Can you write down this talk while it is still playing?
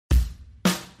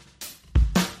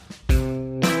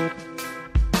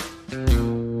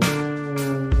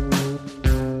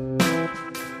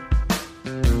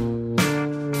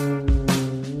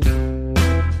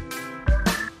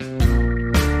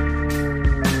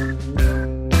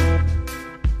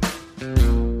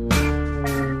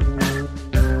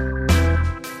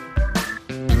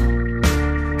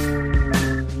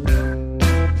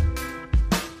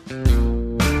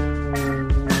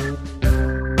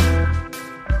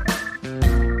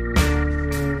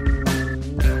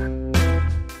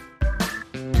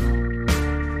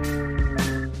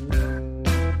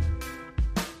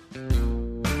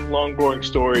long, boring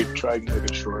story. Try to make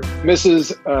it short.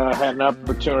 Mrs. Had an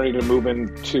opportunity to move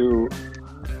into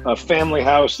a family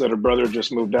house that her brother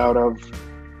just moved out of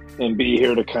and be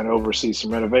here to kind of oversee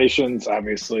some renovations.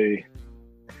 Obviously,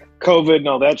 COVID and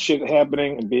all that shit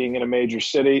happening and being in a major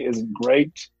city isn't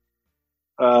great.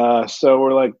 So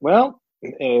we're like, well,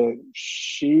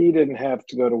 she didn't have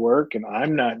to go to work and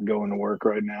I'm not going to work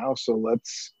right now. So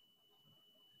let's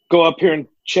go up here and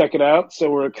check it out.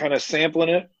 So we're kind of sampling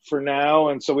it for now.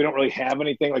 And so we don't really have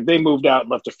anything. Like, they moved out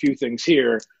and left a few things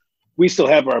here. We still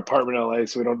have our apartment in LA,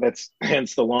 so we don't, that's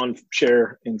hence the lawn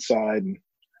chair inside,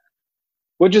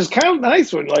 which is kind of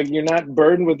nice when, like, you're not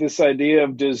burdened with this idea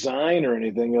of design or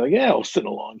anything. You're like, yeah, I'll sit in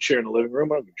a lawn chair in the living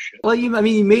room. I don't give a shit. Well,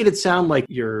 you made it sound like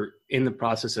you're in the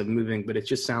process of moving, but it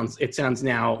sounds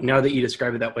now that you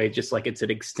describe it that way, just like it's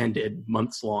an extended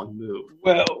months-long move.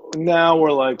 Well, now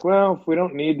we're like, well, if we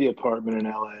don't need the apartment in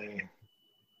LA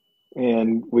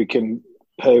and we can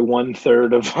pay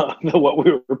 1/3 of what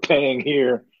we were paying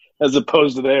here as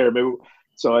opposed to there, maybe.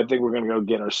 So I think we're going to go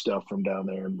get our stuff from down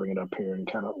there and bring it up here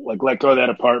and kind of like let go of that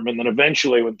apartment. And then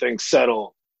eventually when things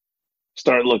settle,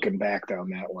 start looking back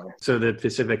down that way. So the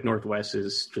Pacific Northwest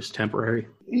is just temporary?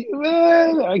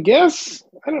 Well, I guess.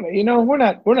 I don't know. You know, we're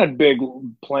not big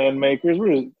plan makers.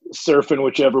 We're just surfing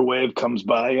whichever wave comes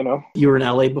by, you know. You were in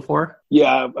LA before?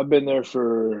 Yeah, I've been there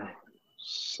for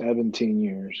 17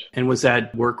 years. And was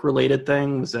that work-related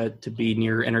thing? Was that to be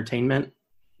near entertainment?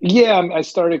 Yeah, I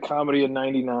started comedy in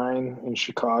 '99 in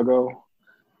Chicago,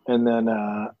 and then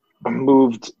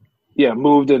moved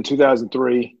in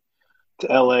 2003 to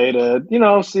LA to, you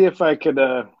know, see if I could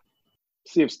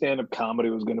see if stand-up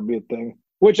comedy was going to be a thing,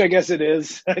 which I guess it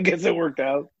is. I guess it worked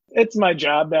out. It's my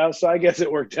job now, so I guess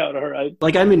it worked out all right.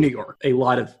 Like, I'm in New York. A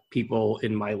lot of people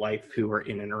in my life who are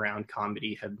in and around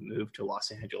comedy have moved to Los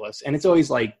Angeles, and it's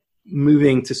always like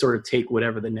moving to sort of take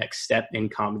whatever the next step in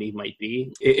comedy might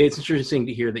be. It's interesting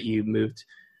to hear that you moved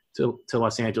to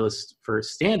Los Angeles for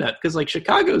stand-up, because like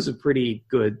Chicago is a pretty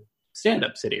good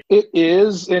stand-up city. It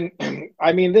is. And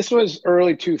I mean, this was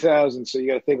early 2000s, so you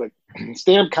got to think like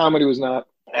stand-up comedy was not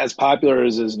as popular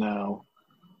as it is now.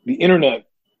 The internet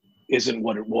isn't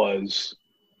what it was.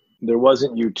 There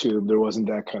wasn't YouTube. There wasn't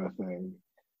that kind of thing.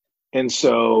 And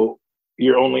so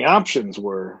your only options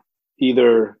were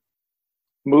either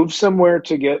move somewhere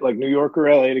to get like New York or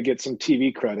LA to get some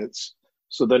TV credits.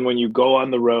 So then when you go on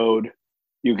the road,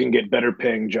 you can get better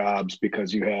paying jobs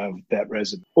because you have that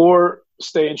resident, or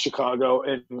stay in Chicago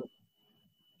and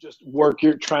just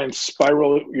try and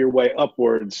spiral your way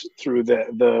upwards through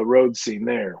the road scene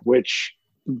there, which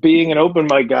being an open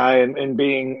mic guy and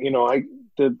being, you know,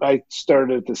 I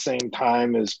started at the same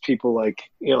time as people like,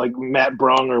 you know, like Matt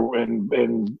Bronger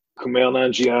and Kumail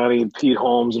Nanjiani and Pete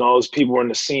Holmes and all those people were in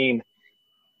the scene.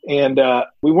 And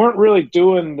we weren't really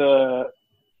doing the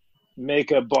make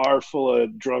a bar full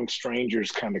of drunk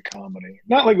strangers kind of comedy.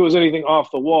 Not like it was anything off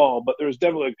the wall, but there was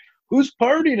definitely like, who's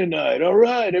partying tonight? All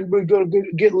right, everybody go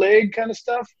get laid kind of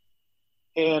stuff.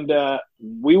 And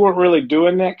we weren't really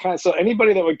doing that kind of. So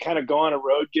anybody that would kind of go on a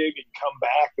road gig and come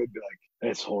back, they'd be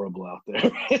like, it's horrible out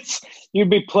there. You'd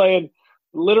be playing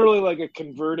literally like a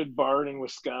converted barn in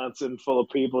Wisconsin full of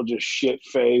people just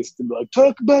shit-faced and be like,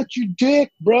 talk about your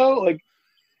dick, bro. Like,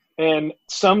 and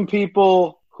some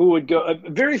people who would go,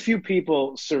 very few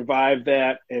people survived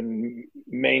that and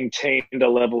maintained a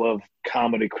level of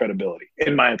comedy credibility,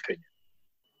 in my opinion.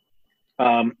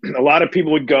 A lot of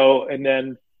people would go and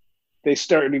then they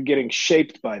started getting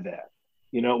shaped by that.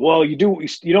 You know, well, you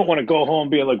don't want to go home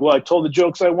being like, well, I told the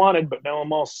jokes I wanted, but now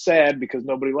I'm all sad because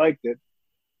nobody liked it.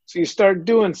 So you start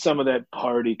doing some of that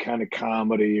party kind of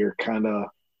comedy or kind of,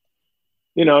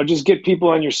 you know, just get people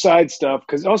on your side stuff.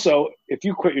 Because also, if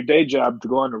you quit your day job to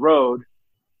go on the road,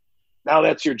 now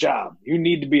that's your job. You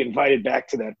need to be invited back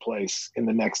to that place in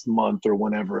the next month or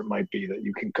whenever it might be that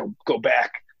you can go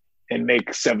back and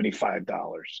make $75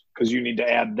 because you need to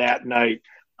add that night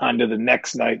onto the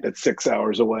next night that's 6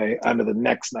 hours away, onto the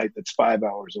next night that's 5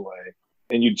 hours away.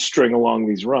 And you'd string along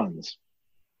these runs.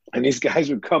 And these guys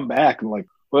would come back and like,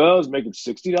 well, I was making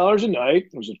 $60 a night.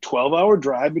 It was a 12-hour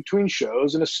drive between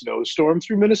shows and a snowstorm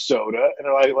through Minnesota. And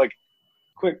I like,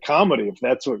 quit comedy if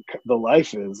that's what the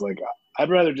life is. Like, I'd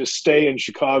rather just stay in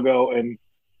Chicago and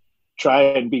try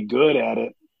and be good at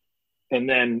it and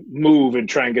then move and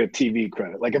try and get a TV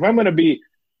credit. Like, if I'm going to be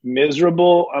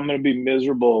miserable, I'm going to be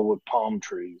miserable with palm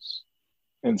trees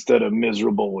instead of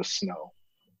miserable with snow,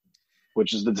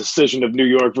 which is the decision of New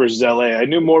York versus LA. I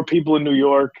knew more people in New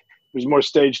York. There's more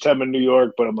stage time in New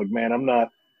York, but I'm like, man, I'm not.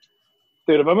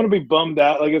 Dude, if I'm going to be bummed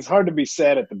out, like, it's hard to be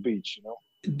sad at the beach, you know?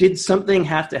 Did something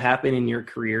have to happen in your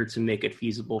career to make it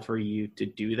feasible for you to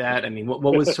do that? I mean, what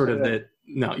was sort of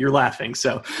No, you're laughing,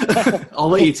 so I'll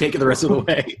let you take it the rest of the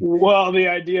way. Well, the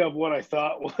idea of what I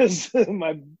thought was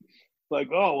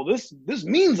this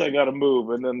means I got to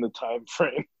move, and then the time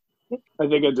frame. I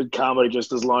think I did comedy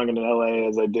just as long in LA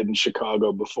as I did in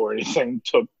Chicago before anything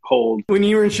took hold. When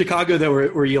you were in Chicago, though,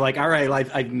 were you like, all right,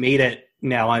 I've made it.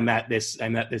 Now I'm at this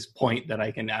point that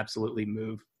I can absolutely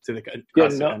move to the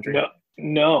country.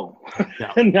 No,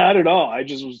 not at all.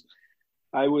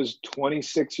 I was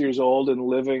 26 years old and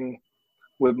living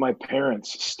with my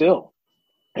parents still.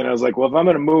 And I was like, well, if I'm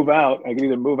going to move out, I can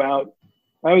either move out.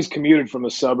 I always commuted from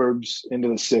the suburbs into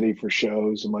the city for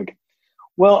shows. I'm like,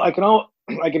 well, I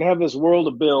can have this world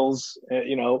of bills,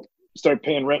 start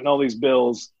paying rent and all these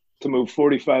bills to move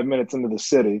 45 minutes into the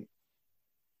city.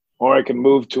 Or I can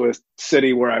move to a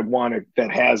city where I want it,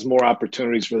 that has more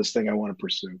opportunities for this thing I want to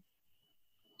pursue.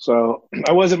 So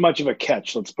I wasn't much of a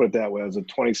catch, let's put it that way. I was a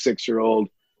 26-year-old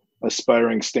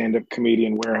aspiring stand-up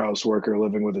comedian warehouse worker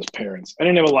living with his parents. I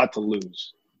didn't have a lot to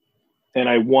lose. And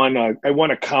I won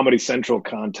a Comedy Central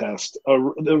contest,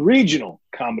 the regional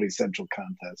Comedy Central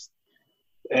contest.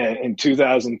 And in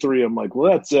 2003, I'm like,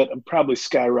 well, that's it. I'm probably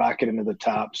skyrocketing to the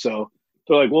top. So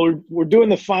they're like, well, we're doing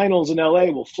the finals in LA.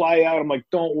 We'll fly out. I'm like,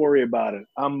 don't worry about it.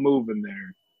 I'm moving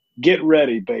there. Get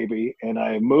ready, baby. And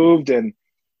I moved and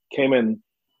came in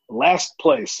last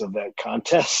place of that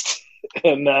contest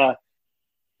and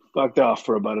fucked off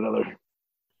for about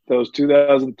that was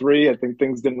 2003. I think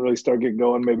things didn't really start getting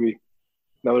going. Maybe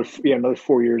another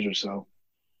 4 years or so.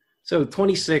 So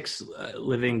 26,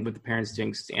 living with the parents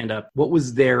doing stand-up, what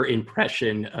was their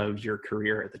impression of your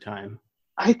career at the time?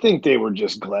 I think they were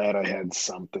just glad I had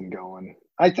something going.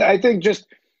 I think just,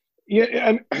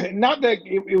 not that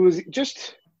it was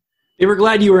just... They were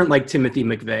glad you weren't like Timothy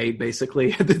McVeigh,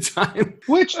 basically, at the time.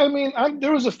 Which, I mean,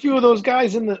 there was a few of those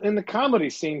guys in the comedy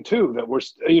scene, too, that were,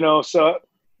 so,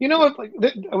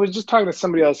 I was just talking to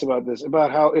somebody else about this,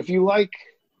 about how if you like...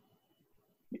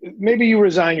 Maybe you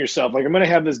resign yourself. Like, I'm going to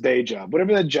have this day job,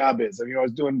 whatever that job is. I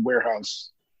was doing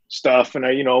warehouse stuff and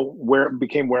I,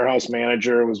 became warehouse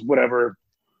manager. It was whatever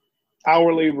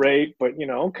hourly rate, but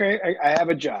okay, I have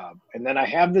a job. And then I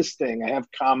have this thing. I have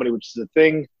comedy, which is a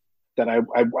thing that I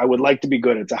would like to be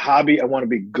good at. It's a hobby I want to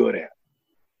be good at.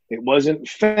 It wasn't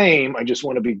fame. I just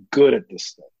want to be good at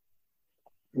this thing.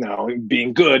 Now,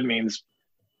 being good means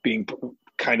being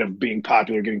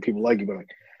popular, getting people like you, but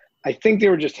I think they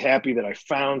were just happy that I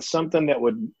found something that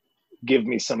would give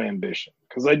me some ambition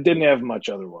because I didn't have much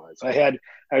otherwise. I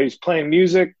was playing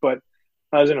music, but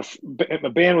I was in a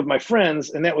band with my friends,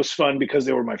 and that was fun because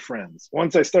they were my friends.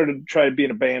 Once I started to try to be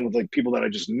in a band with like people that I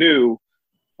just knew,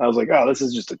 I was like, oh, this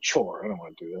is just a chore. I don't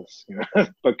want to do this.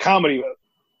 But comedy,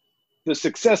 the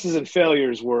successes and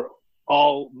failures were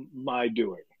all my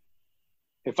doing.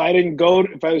 If I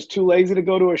was too lazy to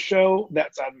go to a show,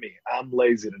 that's on me. I'm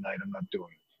lazy tonight. I'm not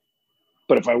doing it.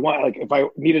 But if I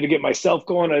needed to get myself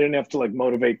going, I didn't have to like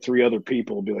motivate 3 other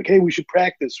people, be like, hey, we should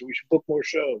practice or we should book more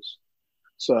shows.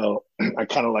 So I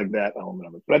kind of like that element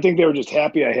of it. But I think they were just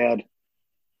happy I had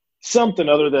something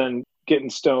other than getting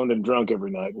stoned and drunk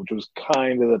every night, which was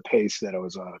kind of the pace that I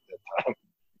was on at that time.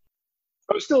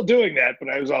 I was still doing that, but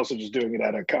I was also just doing it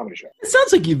at a comedy shop. It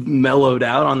sounds like you've mellowed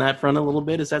out on that front a little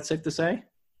bit. Is that safe to say?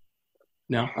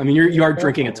 No, I mean, you are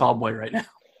drinking a tall boy right now.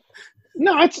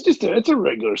 No, it's a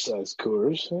regular size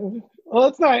Coors. Well,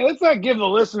 let's not give the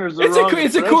listeners the wrong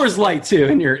It's a Coors Light too.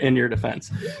 In your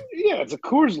defense, yeah, it's a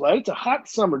Coors Light. It's a hot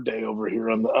summer day over here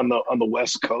on the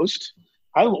West Coast.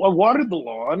 I watered the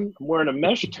lawn. I'm wearing a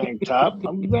mesh tank top.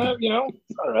 I'm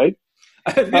it's all right.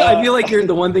 I feel like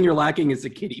the one thing you're lacking is the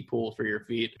kiddie pool for your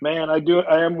feet. Man, I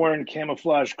am wearing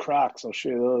camouflage Crocs. I'll show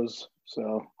you those.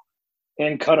 So.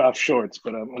 And cut off shorts,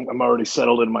 but I'm already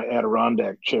settled in my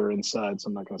Adirondack chair inside, so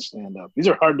I'm not going to stand up. These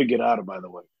are hard to get out of, by the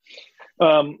way.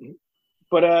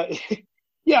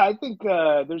 Yeah, I think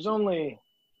there's only.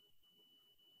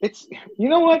 It's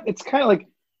it's kind of like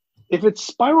if it's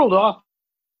spiraled off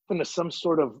into some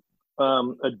sort of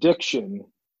addiction,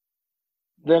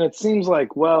 then it seems like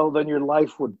then your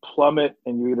life would plummet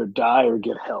and you either die or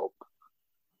get help.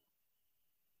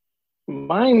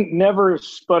 Mine never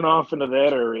spun off into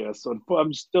that area, so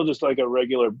I'm still just like a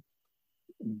regular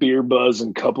beer buzz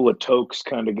and couple of tokes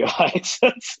kind of guy. It's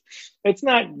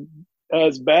not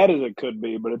as bad as it could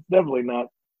be, but it's definitely not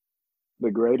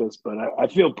the greatest. But I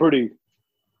feel pretty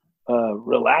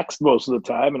relaxed most of the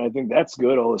time, and I think that's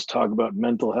good. All this talk about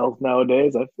mental health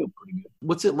nowadays, I feel pretty good.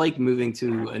 What's it like moving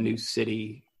to a new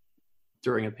city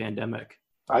during a pandemic?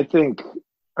 I think,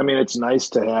 it's nice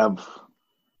to have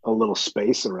a little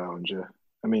space around you.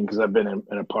 Because I've been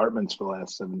in apartments for the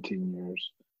last 17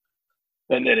 years.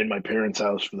 And then in my parents'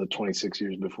 house for the 26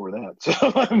 years before that.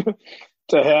 So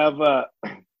to have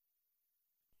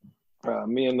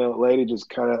me and the lady just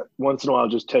kind of once in a while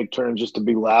just take turns just to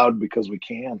be loud because we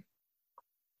can.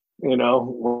 You know,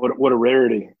 what a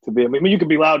rarity to be. I mean, you could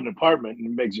be loud in an apartment and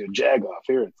it makes you a jag off.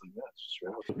 Here, it's like, that's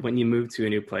true. When you move to a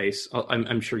new place,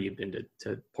 I'm sure you've been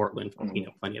to Portland,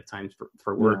 plenty of times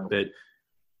for work, but,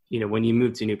 when you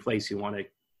move to a new place, you want to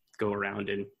go around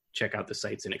and check out the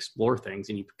sites and explore things,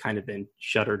 and you've kind of been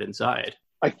shuttered inside.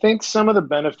 I think some of the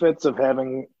benefits of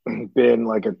having been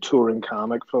like a touring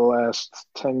comic for the last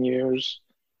 10 years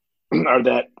are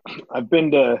that I've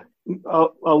been to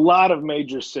a lot of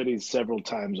major cities several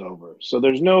times over. So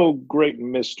there's no great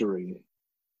mystery.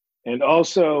 And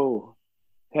also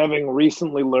having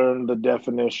recently learned the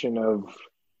definition of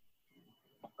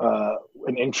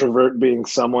an introvert being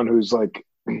someone who's like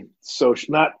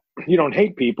social, not, you don't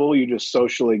hate people, you just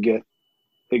socially get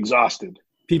exhausted.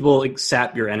 People like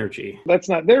sap your energy. That's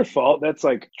not their fault. That's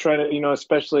like trying to,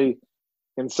 especially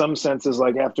in some senses,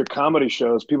 like after comedy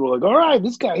shows, people are like, all right,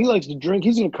 this guy, he likes to drink.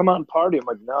 He's going to come out and party. I'm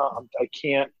like, no, I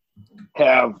can't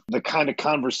have the kind of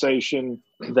conversation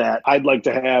that I'd like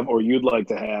to have or you'd like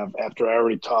to have after I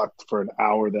already talked for an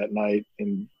hour that night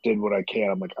and did what I can.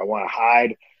 I'm like, I want to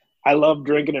hide. I love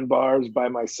drinking in bars by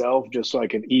myself just so I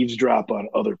can eavesdrop on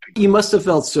other people. You must have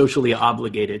felt socially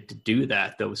obligated to do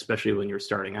that, though, especially when you're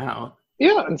starting out.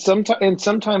 Yeah, and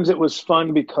sometimes it was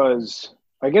fun because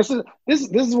I guess this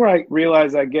is where I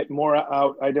realize I get more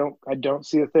out. I don't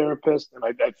see a therapist, and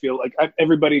I feel like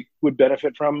everybody would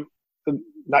benefit from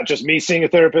not just me seeing a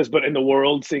therapist, but in the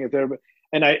world seeing a therapist.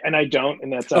 And I don't,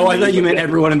 and that's. Oh, I thought you meant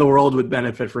everyone in the world would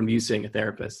benefit from you seeing a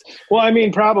therapist. Well, I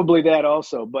mean, probably that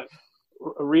also, but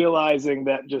realizing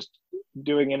that just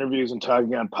doing interviews and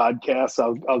talking on podcasts,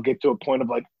 I'll get to a point of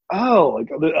like, oh,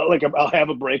 like I'll have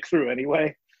a breakthrough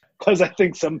anyway. Because I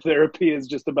think some therapy is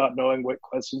just about knowing what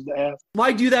questions to ask.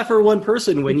 Why do that for one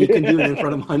person when you can do it in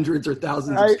front of hundreds or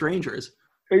thousands of strangers?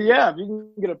 Yeah, if you can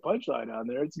get a punchline on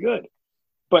there, it's good.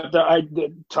 But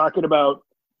talking about,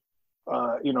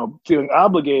 feeling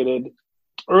obligated,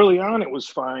 early on it was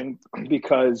fine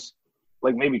because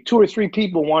like maybe 2 or 3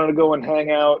 people wanted to go and hang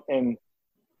out, and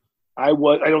I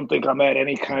don't think I'm at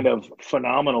any kind of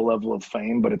phenomenal level of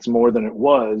fame, but it's more than it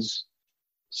was.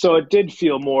 So it did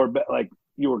feel more like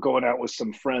you were going out with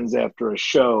some friends after a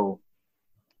show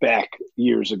back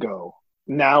years ago.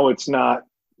 Now it's not.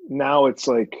 Now it's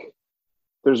like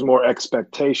there's more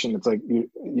expectation. It's like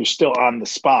you're still on the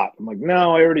spot. I'm like,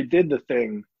 no, I already did the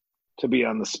thing to be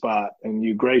on the spot, and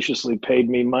you graciously paid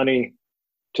me money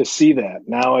to see that.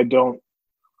 Now I don't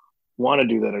want to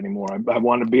do that anymore. I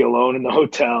want to be alone in the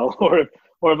hotel, or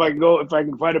if I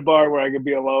can find a bar where I can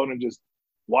be alone and just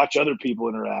watch other people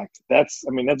interact. That's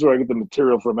where I get the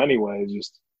material from anyway, is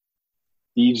just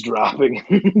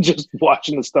eavesdropping, just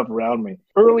watching the stuff around me.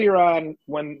 Earlier on,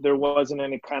 when there wasn't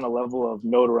any kind of level of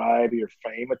notoriety or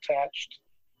fame attached,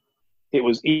 it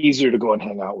was easier to go and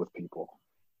hang out with people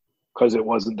because there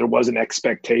wasn't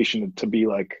expectation to be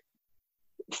like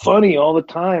funny all the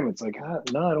time. It's like,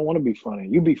 no, I don't want to be funny.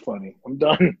 You be funny. I'm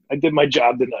done. I did my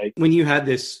job tonight. When you had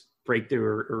this breakthrough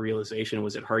or realization,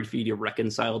 was it hard for you to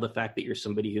reconcile the fact that you're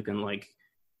somebody who can like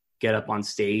get up on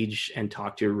stage and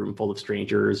talk to a room full of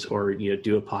strangers, or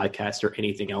do a podcast or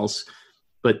anything else,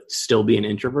 but still be an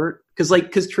introvert?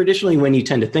 Because traditionally when you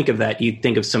tend to think of that, you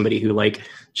think of somebody who like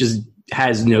just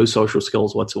has no social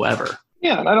skills whatsoever.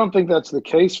 Yeah, and I don't think that's the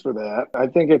case for that. I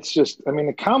think it's just,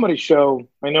 the comedy show,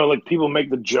 I know like people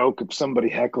make the joke if somebody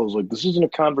heckles, like, this isn't a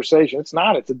conversation. It's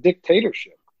not. It's a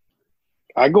dictatorship.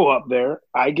 I go up there,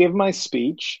 I give my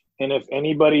speech, and if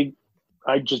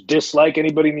I just dislike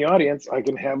anybody in the audience, I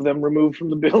can have them removed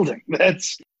from the building.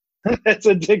 That's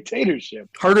a dictatorship.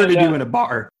 Harder to do in a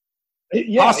bar.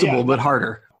 Yeah, possible, but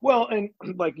harder. Well, and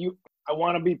like I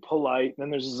want to be polite. And then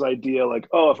there's this idea like,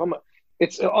 oh,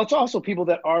 it's also people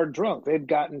that are drunk. They've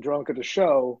gotten drunk at a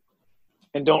show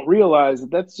and don't realize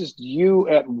that that's just you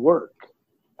at work.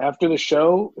 After the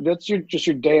show, that's just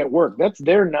your day at work. That's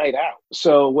their night out.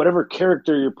 So whatever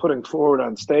character you're putting forward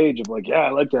on stage of like, yeah,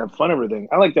 I like to have fun, everything.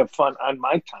 I like to have fun on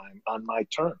my time, on my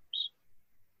terms.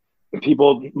 And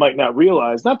people might not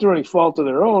realize, not through any fault of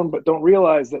their own, but don't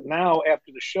realize that now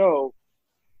after the show,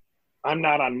 I'm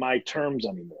not on my terms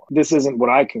anymore. This isn't what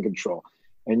I can control.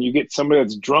 And you get somebody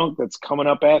that's drunk that's coming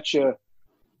up at you,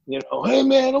 hey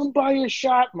man, don't buy you a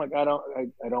shot. I'm like, I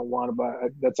don't want to buy.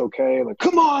 That's okay. Like,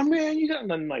 come on, man, you got.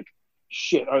 And then like,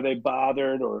 shit, are they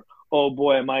bothered? Or, oh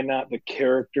boy, am I not the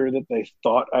character that they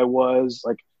thought I was?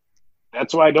 Like,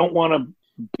 that's why I don't want to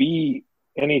be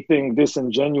anything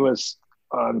disingenuous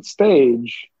on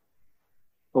stage.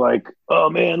 Like, oh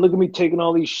man, look at me taking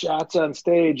all these shots on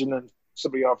stage, and then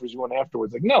somebody offers you one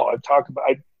afterwards. Like, no,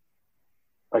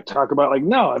 I talk about like,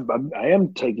 no, I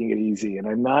am taking it easy, and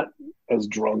I'm not as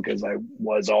drunk as I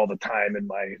was all the time in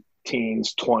my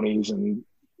teens, 20s, and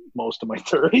most of my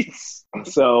 30s.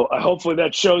 So hopefully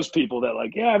that shows people that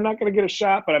like, yeah, I'm not going to get a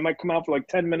shot, but I might come out for like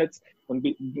 10 minutes and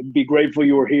be grateful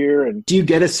you were here. And do you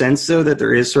get a sense though that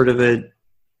there is sort of a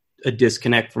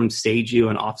disconnect from stage you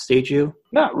and off stage you?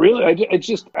 Not really. It's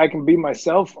just I can be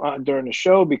myself during the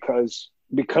show because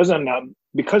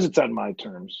it's on my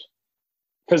terms.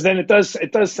 Because then it does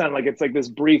sound like it's like this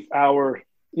brief hour.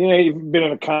 You know, you've been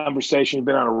in a conversation, you've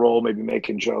been on a roll, maybe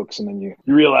making jokes, and then you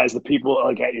realize the people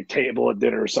like at your table at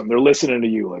dinner or something, they're listening to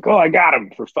you like, oh, I got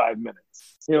him for 5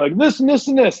 minutes. And you're like, this and this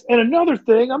and this. And another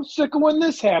thing, I'm sick of when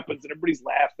this happens. And everybody's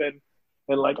laughing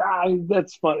and like,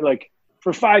 that's funny. Like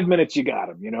for 5 minutes, you got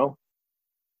him, you know?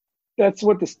 That's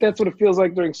what it feels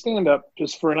like during stand-up,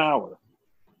 just for an hour.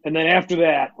 And then after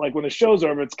that, like when the show's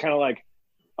over, it's kind of like,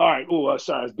 all right,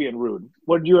 sorry, I was being rude.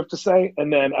 What did you have to say?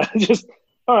 And then I just...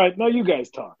 all right, now you guys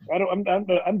talk. I'm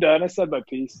done. I said my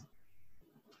piece.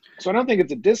 So I don't think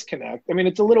it's a disconnect. I mean,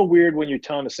 it's a little weird when you're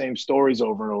telling the same stories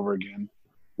over and over again,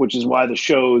 which is why the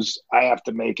shows, I have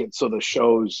to make it so the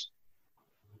shows,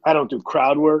 I don't do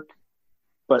crowd work,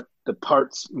 but the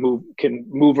parts can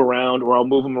move around, or I'll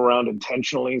move them around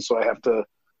intentionally. So I have to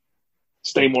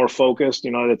stay more focused.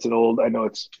 You know, I know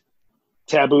it's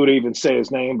taboo to even say his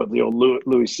name, but the old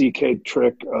Louis C.K.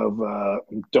 trick of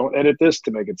don't edit this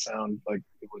to make it sound like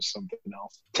it was something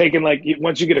else. Taking like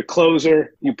once you get a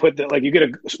closer, you put that, like you get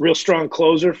a real strong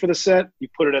closer for the set, you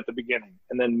put it at the beginning,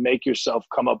 and then make yourself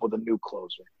come up with a new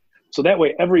closer. So that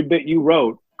way, every bit you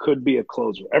wrote could be a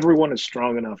closer. Everyone is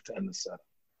strong enough to end the set.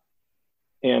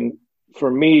 And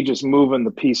for me, just moving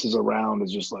the pieces around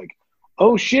is just like,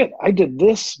 oh shit, I did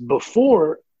this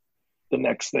before the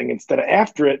next thing instead of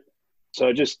after it. So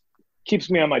it just keeps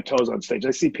me on my toes on stage.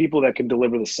 I see people that can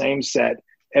deliver the same set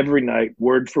every night,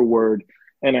 word for word,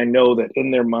 and I know that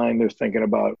in their mind they're thinking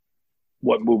about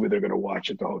what movie they're going to watch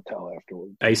at the hotel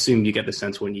afterwards. I assume you get the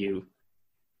sense when you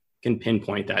can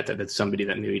pinpoint that it's somebody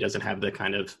that maybe doesn't have the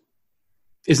kind of,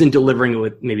 isn't delivering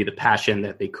with maybe the passion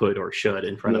that they could or should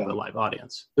in front of the live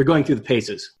audience. They're going through the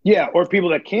paces. Yeah, or people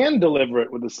that can deliver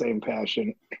it with the same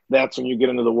passion. That's when you get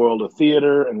into the world of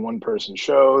theater and one-person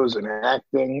shows and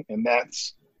acting, and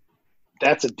that's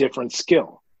a different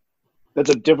skill.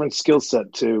 That's a different skill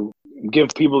set to give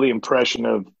people the impression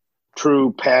of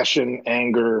true passion,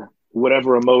 anger,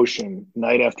 whatever emotion,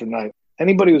 night after night.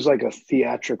 Anybody who's like a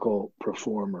theatrical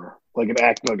performer, like an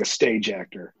actor, like a stage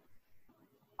actor,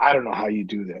 I don't know how you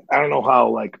do that. I don't know how,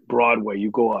 like Broadway,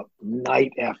 you go up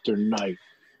night after night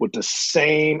with the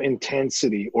same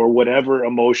intensity or whatever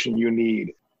emotion you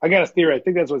need. I got a theory. I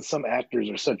think that's why some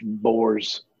actors are such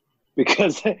bores,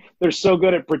 because they're so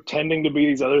good at pretending to be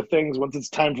these other things. Once it's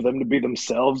time for them to be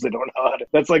themselves, they don't know how to.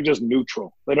 That's like just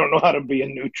neutral. They don't know how to be a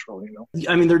neutral, you know?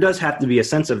 I mean, there does have to be a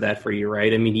sense of that for you,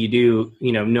 right? I mean, you do,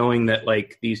 you know, knowing that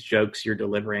like these jokes you're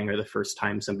delivering are the first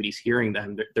time somebody's hearing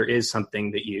them, there is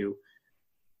something that you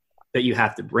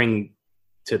have to bring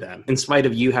to them. In spite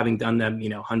of you having done them, you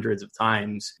know, hundreds of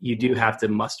times, you do have to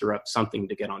muster up something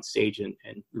to get on stage and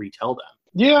retell them.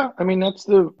 Yeah, I mean, that's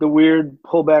the weird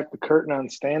pull back the curtain on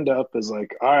stand-up is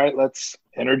like, all right,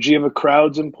 energy of a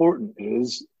crowd's important. It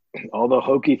is all the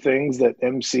hokey things that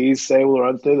MCs say, well,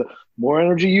 on stage, the more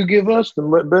energy you give us, the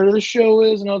better the show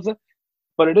is and all that.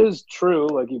 But it is true,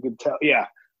 like you could tell, yeah,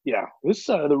 this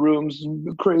side of the room's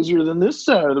crazier than this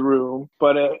side of the room.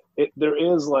 But there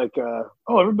is like,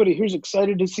 everybody here's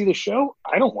excited to see the show.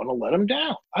 I don't want to let them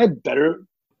down. I better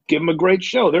give them a great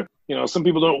show. Some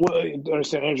people don't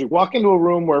understand energy. Walk into a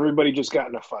room where everybody just got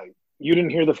in a fight. You didn't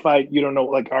hear the fight. You don't know,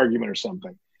 like argument or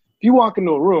something. If you walk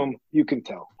into a room, you can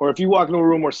tell. Or if you walk into a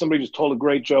room where somebody just told a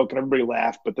great joke and everybody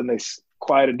laughed, but then they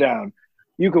quieted down,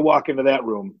 you could walk into that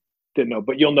room, didn't know,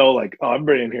 but you'll know like, oh,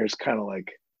 everybody in here is kind of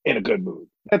like in a good mood.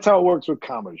 That's how it works with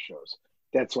comedy shows.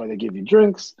 That's why they give you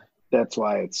drinks. That's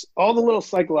why it's all the little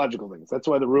psychological things. That's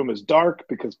why the room is dark,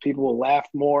 because people will laugh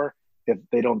more if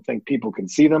they don't think people can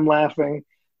see them laughing.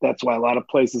 That's why a lot of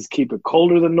places keep it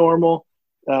colder than normal,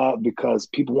 because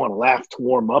people want to laugh to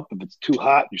warm up. If it's too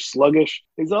hot, you're sluggish.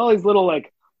 There's all these little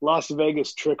like Las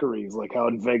Vegas trickeries, like how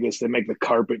in Vegas they make the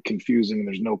carpet confusing and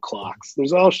there's no clocks.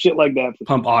 There's all shit like that.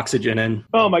 Pump oxygen in.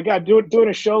 Oh my God, doing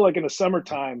a show like in the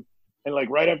summertime and like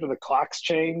right after the clocks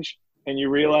change and you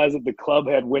realize that the club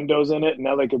had windows in it and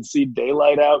now they can see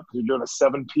daylight out because you're doing a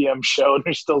 7 p.m. show and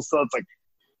there's still sun. It's like,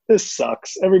 this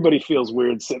sucks. Everybody feels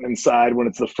weird sitting inside when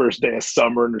it's the first day of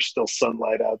summer and there's still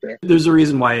sunlight out there. There's a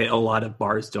reason why a lot of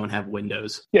bars don't have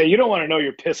windows. Yeah, you don't want to know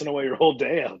you're pissing away your whole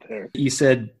day out there. You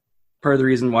said part of the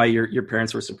reason why your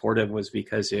parents were supportive was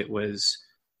because it was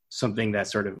something that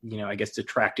sort of, I guess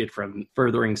detracted from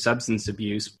furthering substance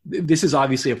abuse. This is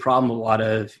obviously a problem a lot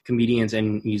of comedians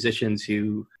and musicians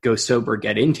who go sober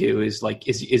get into, is like,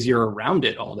 is you're around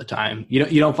it all the time.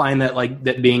 You don't find that like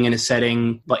that being in a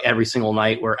setting like every single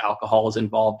night where alcohol is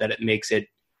involved, that it makes it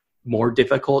more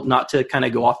difficult not to kind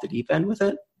of go off the deep end with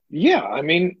it? Yeah. I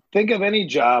mean, think of any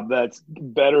job that's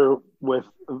better with,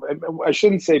 I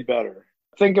shouldn't say better.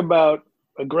 Think about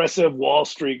aggressive Wall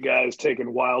Street guys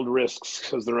taking wild risks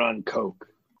because they're on coke.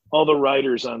 All the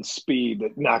writers on speed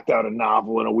that knocked out a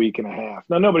novel in a week and a half.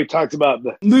 Now, nobody talks about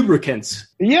the lubricants.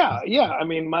 Yeah. I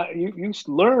mean, you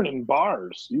learn in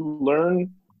bars. You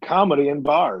learn comedy in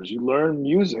bars. You learn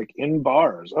music in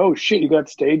bars. Oh, shit, you got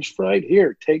stage fright?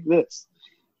 Here, take this.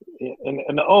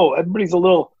 And everybody's a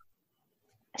little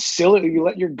silly. You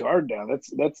let your guard down.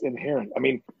 That's inherent. I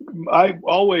mean, I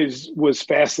always was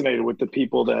fascinated with the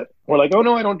people that were like, oh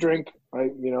no, I don't drink.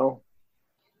 I'm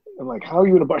like, how are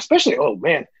you in a bar? Especially, oh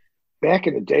man, back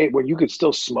in the day when you could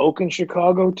still smoke in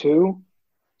Chicago too.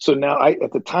 So now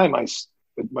at the time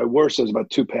my worst was about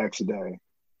 2 packs a day.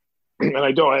 And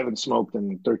I haven't smoked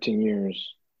in 13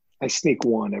 years. I sneak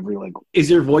one every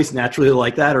Is your voice naturally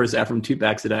like that, or is that from 2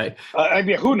 packs a day? I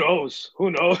mean, who knows?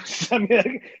 I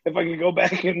mean, if I could go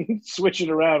back and switch it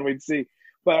around, we'd see.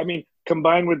 But I mean,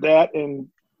 combined with that and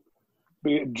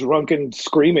be drunk and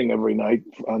screaming every night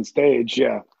on stage,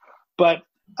 yeah. But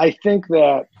I think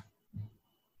that,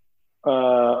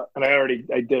 and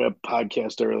I did a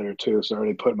podcast earlier too, so I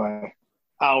already put my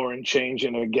hour and change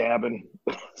in a Gabbin.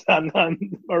 I'm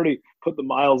already put the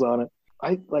miles on it.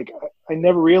 I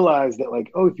never realized that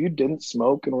if you didn't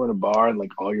smoke and were in a bar and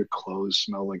all your clothes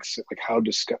smell like how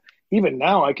disgusting. Even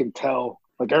now I can tell.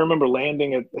 I remember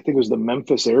landing at, I think it was the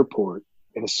Memphis airport,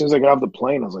 and as soon as I got off the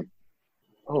plane, I was like,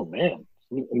 oh man.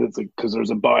 And it's because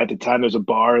there's a bar at the time. There's a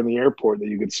bar in the airport that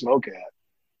you could smoke at,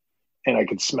 and I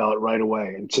could smell it right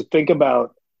away. And to think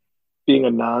about being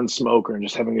a non-smoker and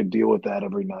just having to deal with that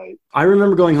every night. I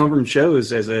remember going home from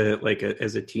shows as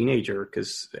a teenager,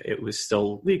 because it was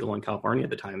still legal in California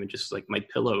at the time, and just my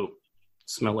pillow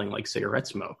smelling like cigarette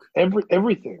smoke.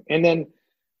 Everything.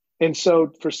 And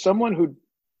so for someone who,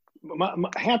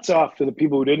 my hats off to the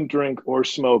people who didn't drink or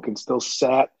smoke and still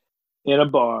sat in a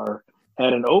bar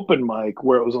at an open mic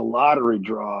where it was a lottery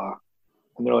draw,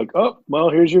 and they're like, oh, well,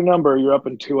 here's your number. You're up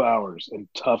in 2 hours, and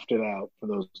toughed it out for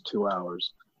those 2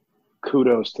 hours.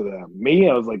 Kudos to them. Me,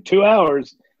 I was like, 2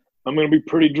 hours, I'm going to be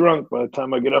pretty drunk by the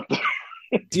time I get up there.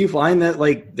 Do you find that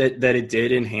that it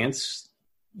did enhance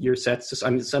your sets to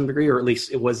some degree, or at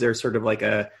least was there sort of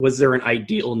was there an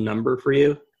ideal number for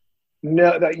you?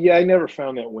 No, I never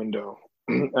found that window.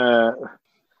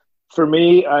 For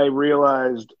me, I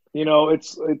realized,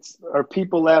 it's are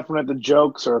people laughing at the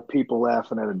jokes, or are people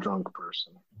laughing at a drunk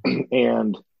person?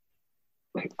 And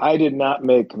I did not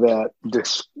make that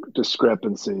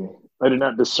discrepancy. I did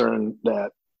not discern that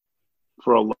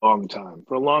for a long time.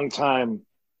 For a long time,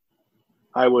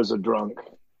 I was a drunk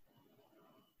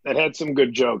that had some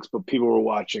good jokes, but people were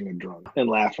watching a drunk and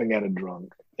laughing at a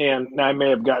drunk. And I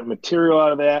may have gotten material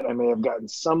out of that. I may have gotten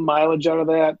some mileage out of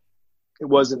that. It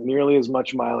wasn't nearly as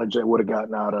much mileage I would have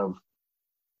gotten out of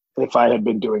if I had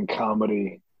been doing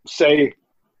comedy. Say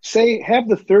have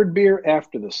the third beer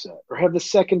after the set, or have the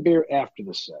second beer after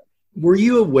the set. Were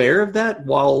you aware of that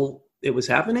while it was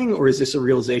happening, or is this a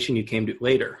realization you came to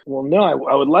later? Well, no,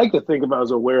 I would like to think if I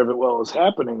was aware of it while it was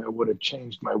happening, I would have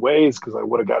changed my ways, because I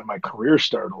would have gotten my career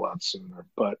started a lot sooner.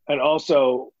 And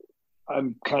also,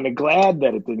 I'm kind of glad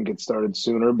that it didn't get started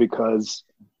sooner, because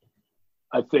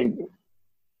I think,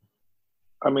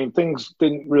 things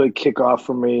didn't really kick off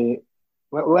for me.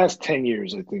 The last 10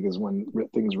 years, I think, is when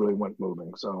things really went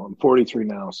moving. So I'm 43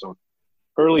 now, so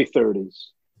early 30s.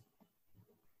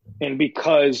 And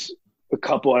because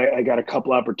I got a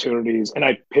couple opportunities, and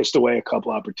I pissed away a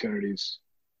couple opportunities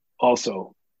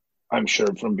also, I'm sure,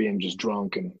 from being just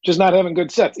drunk and just not having good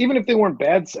sets. Even if they weren't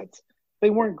bad sets, they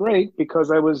weren't great,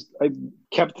 because I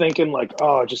kept thinking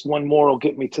just one more will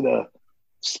get me to the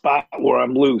spot where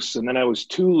I'm loose. And then I was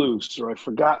too loose, or I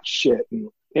forgot shit. And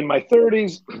in my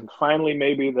 30s, finally,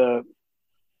 maybe the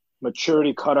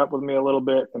maturity caught up with me a little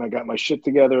bit, and I got my shit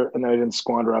together, and then I didn't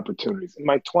squander opportunities. In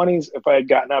my 20s, if I had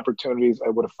gotten opportunities, I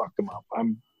would have fucked them up.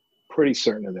 I'm pretty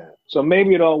certain of that. So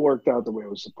maybe it all worked out the way it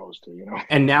was supposed to,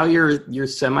 And now you're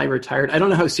semi-retired. I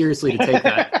don't know how seriously to take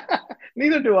that.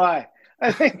 Neither do I.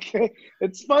 I think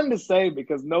it's fun to say,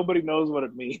 because nobody knows what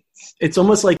it means. It's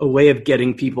almost like a way of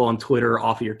getting people on Twitter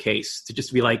off of your case, to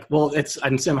just be like, well,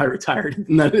 I'm semi-retired.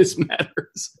 None of this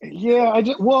matters. Yeah,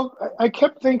 I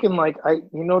kept thinking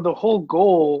the whole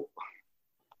goal,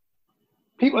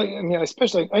 people,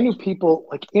 especially I knew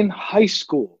people in high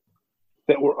school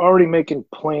that were already making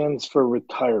plans for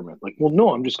retirement. Like, well,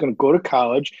 no, I'm just going to go to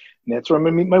college, and that's where I'm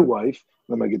going to meet my wife,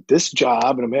 and I'm going to get this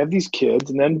job, and I'm going to have these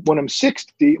kids, and then when I'm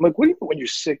 60, I'm like, what do you do when you're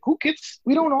sick? Who gets?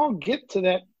 We don't all get to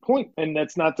that point, and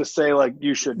that's not to say like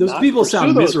you should. Those not people pursue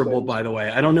sound those miserable, things. by the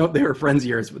way. I don't know if they were friends of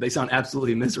yours, but they sound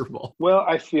absolutely miserable. Well,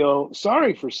 I feel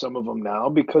sorry for some of them now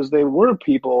because they were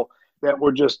people that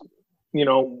were just,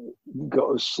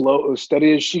 go slow,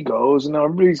 steady as she goes. And now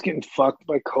everybody's getting fucked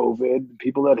by COVID.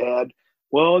 People that had,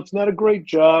 well, it's not a great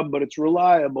job, but it's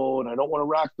reliable. And I don't want to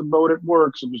rock the boat at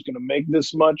work. So I'm just going to make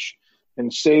this much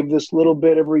and save this little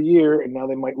bit every year. And now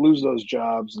they might lose those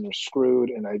jobs and they're screwed.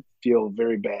 And I feel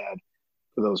very bad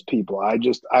for those people.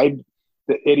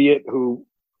 The idiot who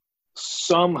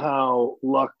somehow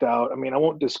lucked out. I mean, I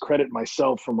won't discredit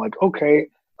myself from like, okay,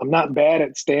 I'm not bad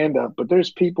at stand-up, but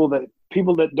there's people that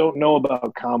don't know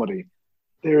about comedy.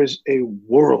 There is a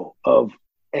world of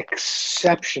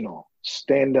exceptional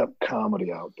stand-up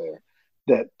comedy out there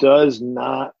that does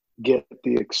not get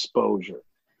the exposure.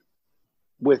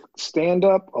 With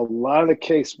stand-up, a lot of the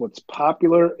case, what's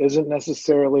popular isn't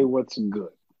necessarily what's good,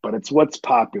 but it's what's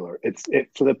popular. It's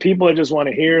for the people that just want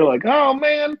to hear like, oh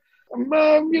man,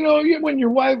 when your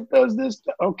wife does this,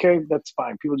 okay, that's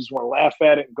fine. People just want to laugh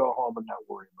at it and go home and not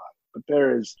worry about it. But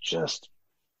there is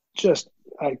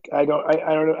I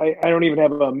don't even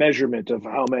have a measurement of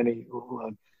how many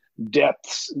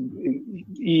depths,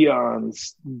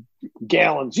 eons,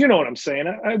 gallons. You know what I'm saying?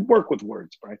 I work with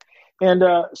words, right? And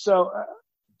so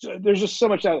there's just so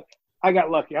much out. I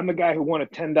got lucky. I'm the guy who won a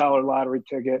 $10 lottery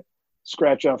ticket,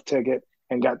 scratch-off ticket,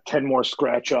 and got 10 more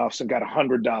scratch-offs and got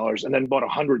 $100, and then bought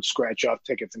 100 scratch-off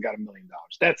tickets and got $1 million.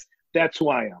 That's who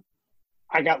I am.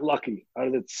 I got lucky out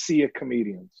of the sea of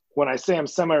comedians. When I say I'm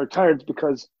semi-retired, it's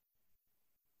because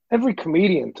every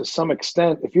comedian, to some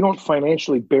extent, if you don't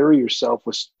financially bury yourself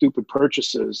with stupid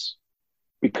purchases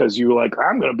because you're like,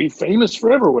 I'm going to be famous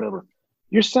forever or whatever,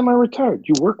 you're semi-retired.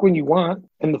 You work when you want,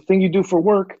 and the thing you do for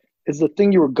work is the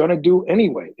thing you were going to do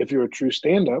anyway if you're a true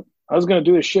stand-up. I was going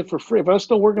to do this shit for free. If I was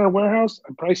still working in a warehouse,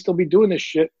 I'd probably still be doing this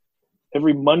shit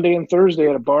every Monday and Thursday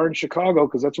at a bar in Chicago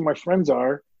because that's where my friends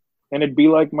are. And it'd be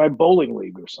like my bowling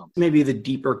league or something. Maybe the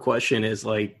deeper question is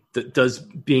like, does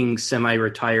being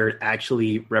semi-retired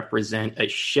actually represent a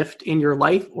shift in your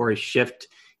life or a shift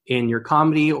in your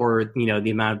comedy or,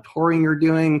 the amount of touring you're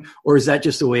doing? Or is that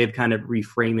just a way of kind of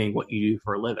reframing what you do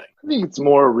for a living? I think it's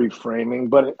more reframing,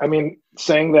 but I mean,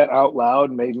 saying that out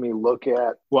loud made me look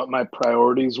at what my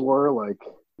priorities were. Like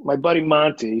my buddy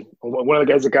Monty, one of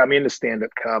the guys that got me into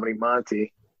stand-up comedy,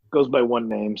 Monty, goes by one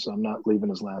name, so I'm not leaving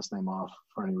his last name off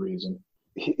for any reason.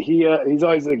 He's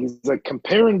always like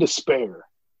compare and despair.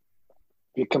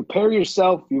 If you compare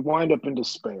yourself, you wind up in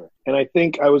despair. And I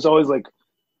think I was always like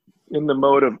in the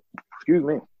mode of, excuse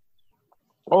me,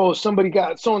 oh,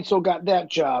 so-and-so got that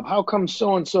job. How come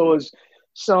so-and-so is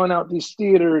selling out these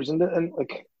theaters? And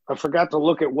like, I forgot to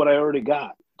look at what I already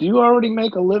got. Do you already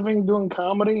make a living doing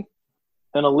comedy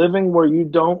and a living where you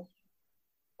don't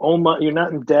you're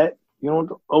not in debt? You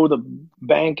don't owe the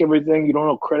bank everything. You don't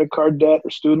owe credit card debt or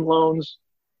student loans.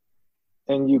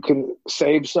 And you can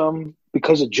save some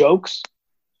because of jokes.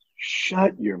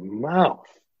 Shut your mouth.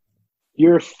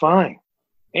 You're fine.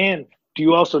 And do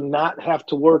you also not have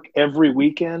to work every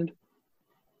weekend?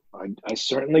 I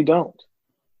certainly don't.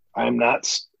 I'm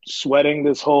not sweating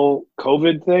this whole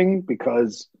COVID thing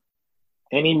because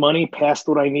any money past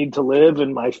what I need to live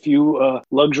and my few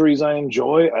luxuries I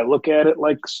enjoy, I look at it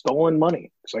like stolen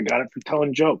money. So I got it for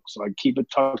telling jokes. So I keep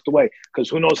it tucked away because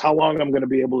who knows how long I'm going to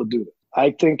be able to do it.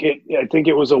 I think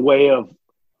it was a way of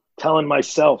telling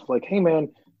myself, like, hey, man,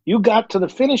 you got to the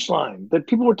finish line that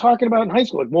people were talking about in high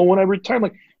school. Like, well, when I retire,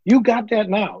 like, you got that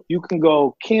now. You can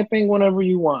go camping whenever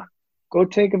you want. Go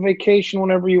take a vacation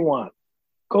whenever you want.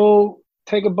 Go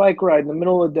take a bike ride in the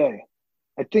middle of the day.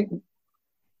 I think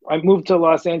I moved to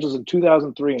Los Angeles in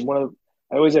 2003, and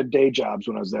I always had day jobs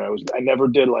when I was there. I never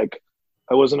did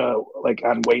I wasn't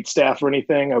on wait staff or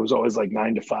anything. I was always like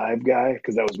 9 to 5 guy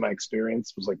because that was my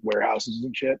experience. It was like warehouses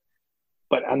and shit.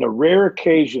 But on the rare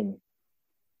occasion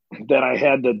that I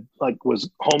had to was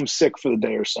homesick for the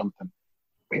day or something,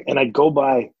 and I'd go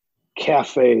by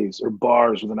cafes or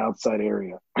bars with an outside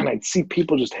area, and I'd see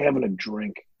people just having a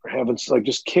drink or having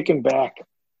just kicking back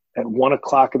at 1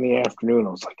 o'clock in the afternoon.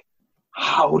 I was like,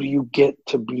 how do you get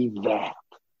to be that?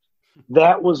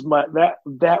 That was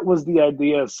that was the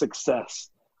idea of success.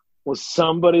 Was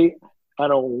somebody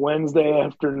on a Wednesday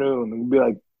afternoon and be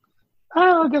like,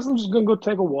 I guess I'm just gonna go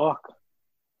take a walk.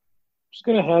 Just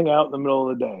gonna hang out in the middle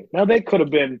of the day. Now they could have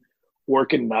been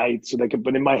working nights,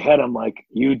 but in my head I'm like,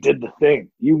 you did the thing.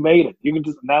 You made it. You can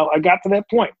just now I got to that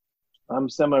point. I'm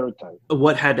semi-retired.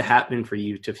 What had to happen for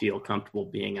you to feel comfortable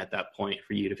being at that point,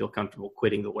 for you to feel comfortable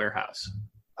quitting the warehouse?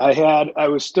 I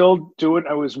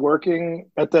was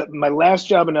working at my last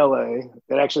job in LA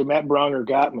that actually Matt Bronger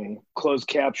got me, closed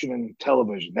caption and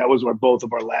television. That was where both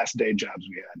of our last day jobs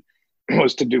we had,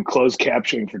 was to do closed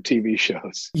captioning for TV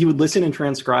shows. You would listen and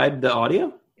transcribe the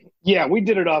audio? Yeah, we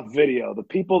did it off video. The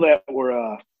people that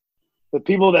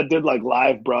did like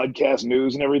live broadcast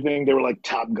news and everything, they were like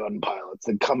Top Gun pilots.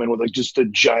 They'd come in with like just a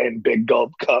giant big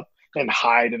gulp cup and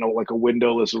hide in a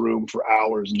windowless room for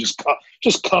hours and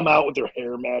just come out with their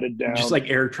hair matted down. Just like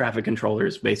air traffic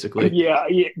controllers, basically. Yeah,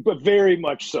 but very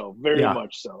much so.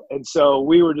 Much so. And so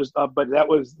we were just up, but that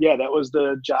was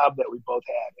the job that we both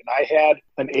had. And I had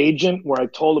an agent where I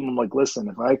told him, I'm like, listen,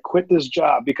 if I quit this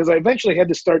job, because I eventually had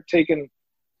to start taking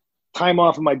time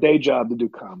off of my day job to do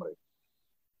comedy.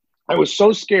 I was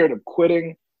so scared of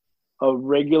quitting a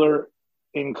regular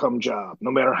income job, no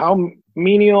matter how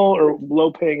menial or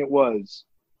low paying it was,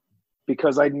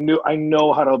 because I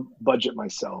know how to budget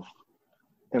myself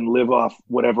and live off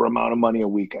whatever amount of money a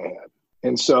week I had.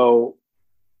 And so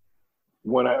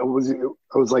when I was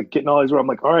like getting all these, I'm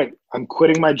like, all right, I'm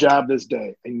quitting my job this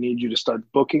day. I need you to start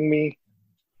booking me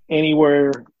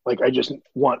anywhere. Like, I just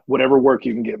want whatever work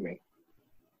you can get me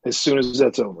as soon as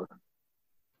that's over.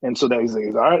 And so that he's like,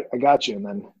 all right, I got you. And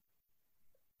then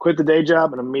quit the day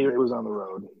job and immediately was on the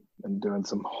road and doing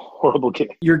some horrible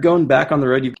gigs. You're going back on the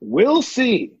road? We'll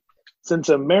see. Since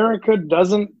America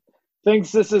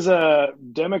thinks this is a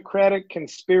democratic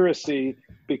conspiracy,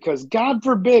 because God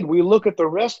forbid we look at the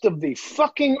rest of the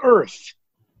fucking earth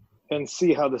and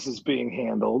see how this is being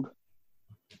handled.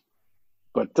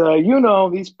 But,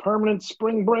 these permanent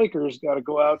spring breakers got to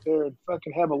go out there and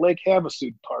fucking have a Lake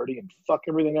Havasu party and fuck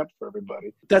everything up for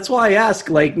everybody. That's why I ask,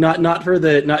 like, not for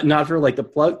like the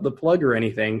plug or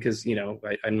anything, because,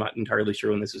 I'm not entirely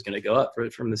sure when this is going to go up,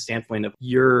 from the standpoint of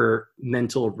your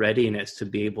mental readiness to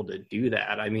be able to do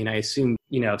that. I mean, I assume,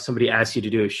 if somebody asks you to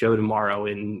do a show tomorrow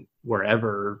in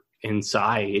wherever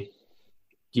inside,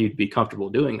 you'd be comfortable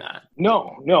doing that.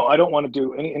 No, I don't want to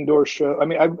do any indoor show. I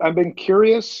mean, I've been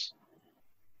curious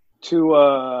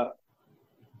to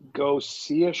go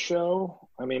see a show.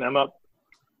 I mean, I'm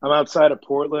outside of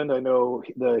Portland. I know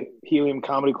the Helium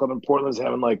Comedy Club in Portland is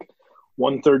having like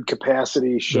 1/3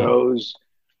 capacity shows,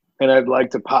 and I'd like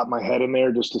to pop my head in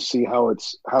there just to see how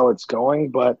it's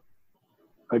going. But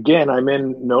again, I'm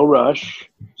in no rush,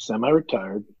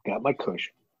 semi-retired, got my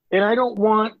cushion, and I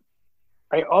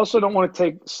also don't want to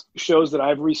take shows that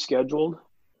I've rescheduled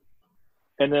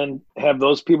and then have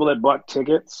those people that bought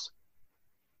tickets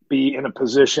be in a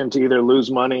position to either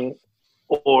lose money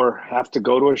or have to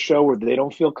go to a show where they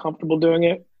don't feel comfortable doing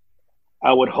it.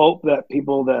 I would hope that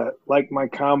people that like my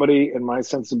comedy and my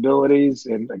sensibilities,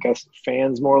 and I guess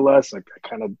fans more or less, like, I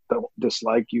kind of don't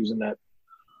dislike using that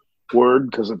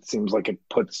word because it seems like it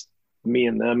puts me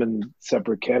and them in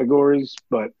separate categories.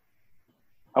 But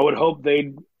I would hope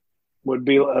they would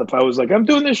be, if I was like, I'm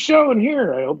doing this show in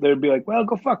here, I hope they'd be like, well,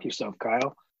 go fuck yourself,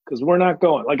 Kyle, because we're not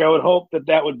going. Like, I would hope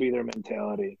that would be their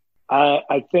mentality.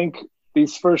 I think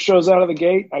these first shows out of the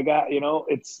gate, I'm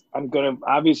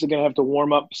obviously going to have to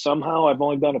warm up somehow. I've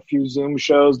only done a few Zoom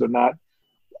shows. They're not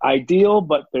ideal,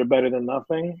 but they're better than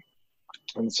nothing.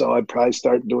 And so I'd probably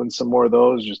start doing some more of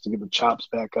those just to get the chops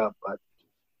back up. But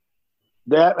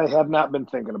that I have not been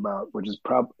thinking about, which is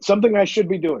probably something I should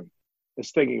be doing,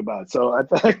 is thinking about. So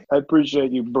I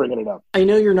appreciate you bringing it up. I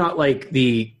know you're not like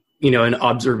an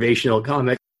observational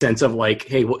comic sense of like,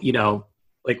 hey,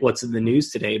 like what's in the news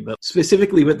today, but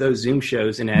specifically with those Zoom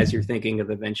shows, and as you're thinking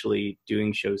of eventually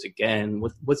doing shows again,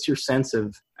 what's your sense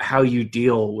of how you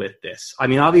deal with this? I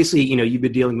mean, obviously, you've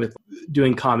been dealing with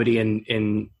doing comedy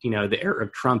in the era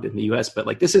of Trump in the US, but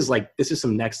like this is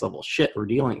some next level shit we're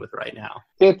dealing with right now.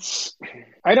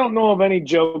 I don't know of any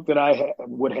joke that I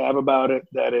would have about it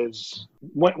that is,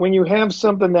 when you have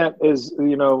something that is,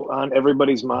 on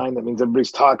everybody's mind, that means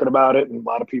everybody's talking about it, and a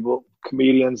lot of people,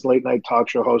 comedians, late night talk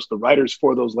show hosts, the writers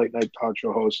for those late night talk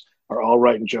show hosts are all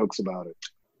writing jokes about it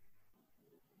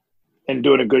and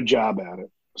doing a good job at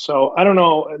it. So I don't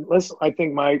know, unless I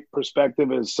think my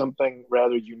perspective is something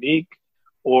rather unique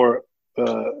or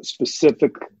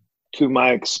specific to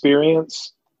my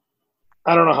experience.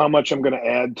 I don't know how much I'm going to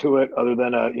add to it other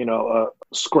than a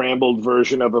scrambled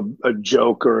version of a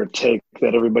joke or a take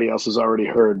that everybody else has already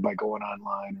heard by going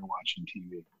online or watching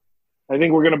TV. I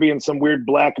think we're going to be in some weird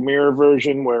Black Mirror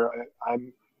version where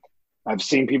I've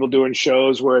seen people doing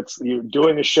shows where you're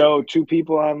doing a show, two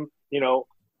people on,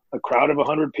 a crowd of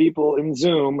 100 people in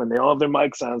Zoom, and they all have their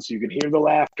mics on so you can hear the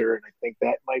laughter. And I think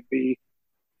that might be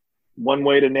one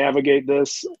way to navigate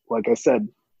this. Like I said,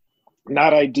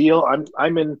 not ideal.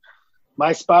 I'm in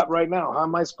my spot right now. How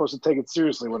am I supposed to take it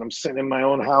seriously when I'm sitting in my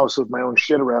own house with my own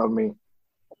shit around me?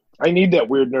 I need that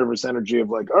weird nervous energy of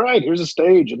like, all right, here's a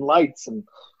stage and lights, and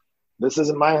this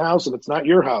isn't my house and it's not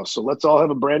your house. So let's all have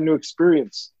a brand new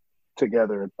experience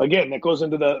together. Again, that goes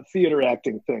into the theater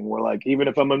acting thing where like, even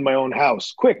if I'm in my own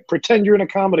house, quick, pretend you're in a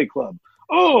comedy club.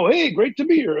 Oh, hey, great to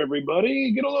be here,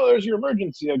 everybody. There's your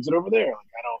emergency exit over there.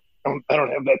 Like, I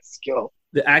don't have that skill.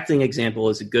 The acting example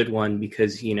is a good one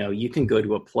because, you can go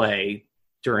to a play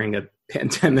during a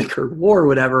pandemic or war or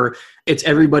whatever. It's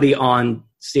everybody on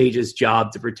stage's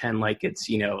job to pretend like it's,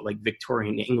 like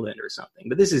Victorian England or something.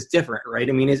 But this is different, right?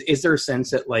 I mean, is there a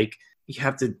sense that like you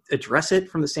have to address it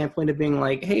from the standpoint of being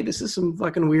like, hey, this is some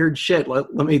fucking weird shit. Let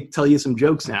me tell you some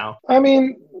jokes now. I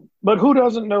mean, but who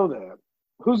doesn't know that?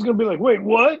 Who's going to be like, wait,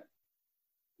 what?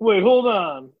 Wait, hold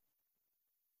on.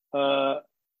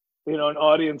 An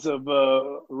audience of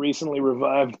recently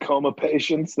revived coma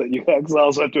patients that you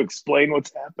also have to explain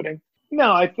what's happening.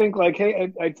 No, I think like,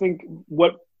 hey, I think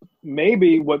what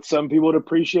some people would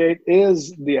appreciate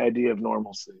is the idea of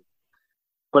normalcy.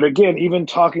 But again, even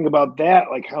talking about that,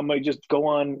 like how might just go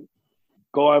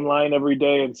online every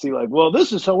day and see like, well,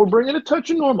 this is how we're bringing a touch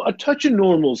of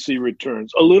normalcy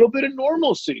returns, a little bit of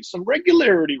normalcy, some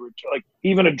regularity return, like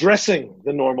even addressing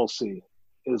the normalcy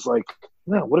is like,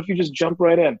 no, what if you just jump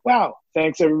right in? Wow,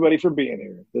 thanks everybody for being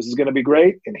here. This is going to be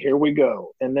great, and here we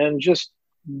go. And then just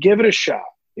give it a shot,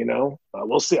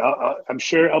 We'll see. I'm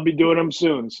sure I'll be doing them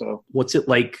soon. So, what's it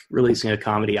like releasing a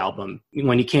comedy album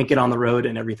when you can't get on the road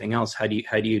and everything else? How do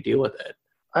you deal with it?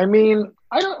 I mean,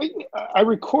 I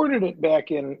recorded it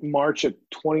back in March of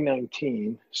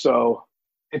 2019, so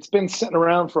it's been sitting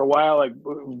around for a while, like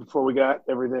before we got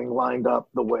everything lined up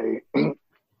the way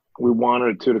we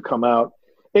wanted it to come out.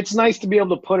 It's nice to be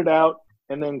able to put it out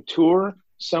and then tour.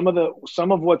 Some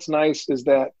of what's nice is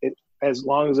that it, as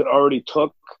long as it already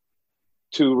took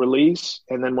to release,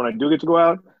 and then when I do get to go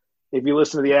out, if you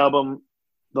listen to the album,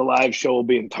 the live show will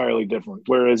be entirely different.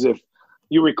 Whereas if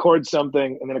you record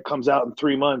something and then it comes out in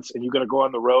 3 months and you're going to go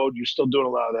on the road, you're still doing a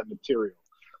lot of that material.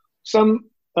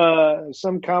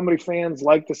 Some comedy fans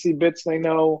like to see bits they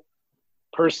know.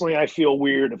 Personally, I feel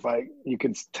weird if you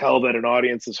can tell that an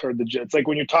audience has heard it's like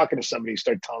when you're talking to somebody, you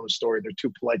start telling the story, they're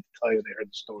too polite to tell you they heard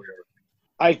the story.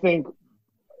 I think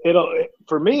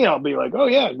for me, I'll be like, oh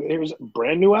yeah, here's a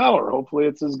brand new hour. Hopefully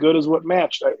it's as good as what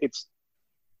matched.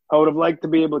 I would have liked to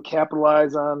be able to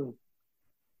capitalize on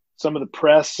some of the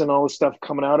press and all the stuff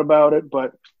coming out about it,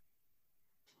 but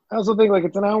I also think like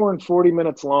it's an hour and 40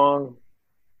 minutes long.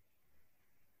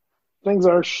 Things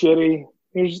are shitty.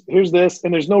 Here's this,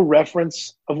 and there's no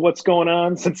reference of what's going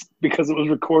on because it was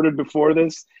recorded before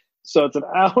this. So it's an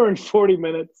hour and 40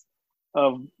 minutes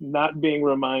of not being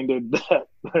reminded that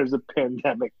there's a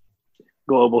pandemic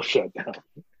global shutdown.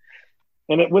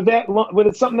 And with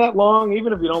it something that long,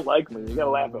 even if you don't like me, you got to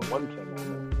laugh at one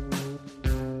thing.